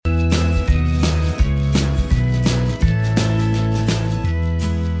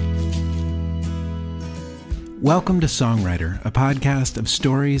Welcome to Songwriter, a podcast of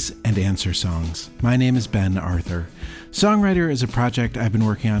stories and answer songs. My name is Ben Arthur. Songwriter is a project I've been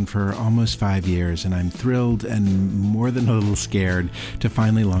working on for almost 5 years, and I'm thrilled and more than a little scared to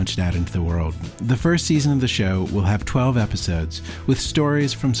finally launch it out into the world. The first season of the show will have 12 episodes with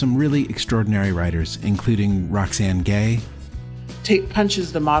stories from some really extraordinary writers, including Roxane Gay. Tate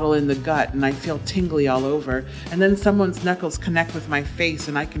punches the model in the gut and I feel tingly all over, and then someone's knuckles connect with my face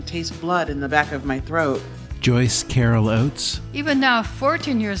and I can taste blood in the back of my throat. Joyce Carol Oates. Even now,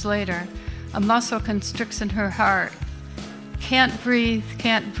 14 years later, a muscle constricts in her heart. Can't breathe,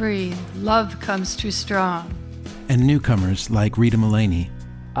 love comes too strong. And newcomers like Rita Mullaney.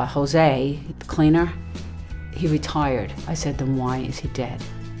 Jose, the cleaner, he retired. I said, then why is he dead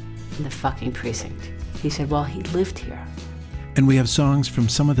in the fucking precinct? He said, well, he lived here. And we have songs from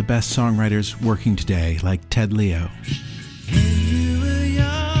some of the best songwriters working today, like Ted Leo.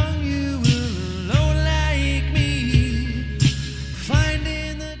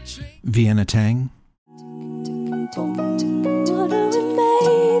 Vienna Teng.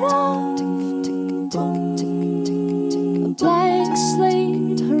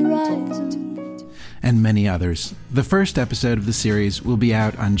 And many others. The first episode of the series will be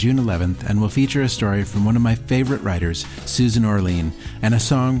out on June 11th and will feature a story from one of my favorite writers, Susan Orlean, and a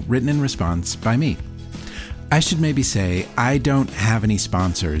song written in response by me. I should maybe say, I don't have any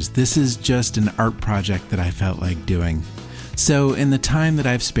sponsors. This is just an art project that I felt like doing. So in the time that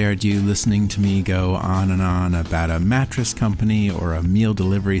I've spared you listening to me go on and on about a mattress company or a meal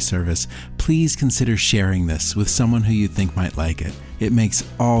delivery service, please consider sharing this with someone who you think might like it. It makes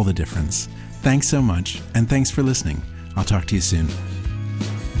all the difference. Thanks so much, and thanks for listening. I'll talk to you soon.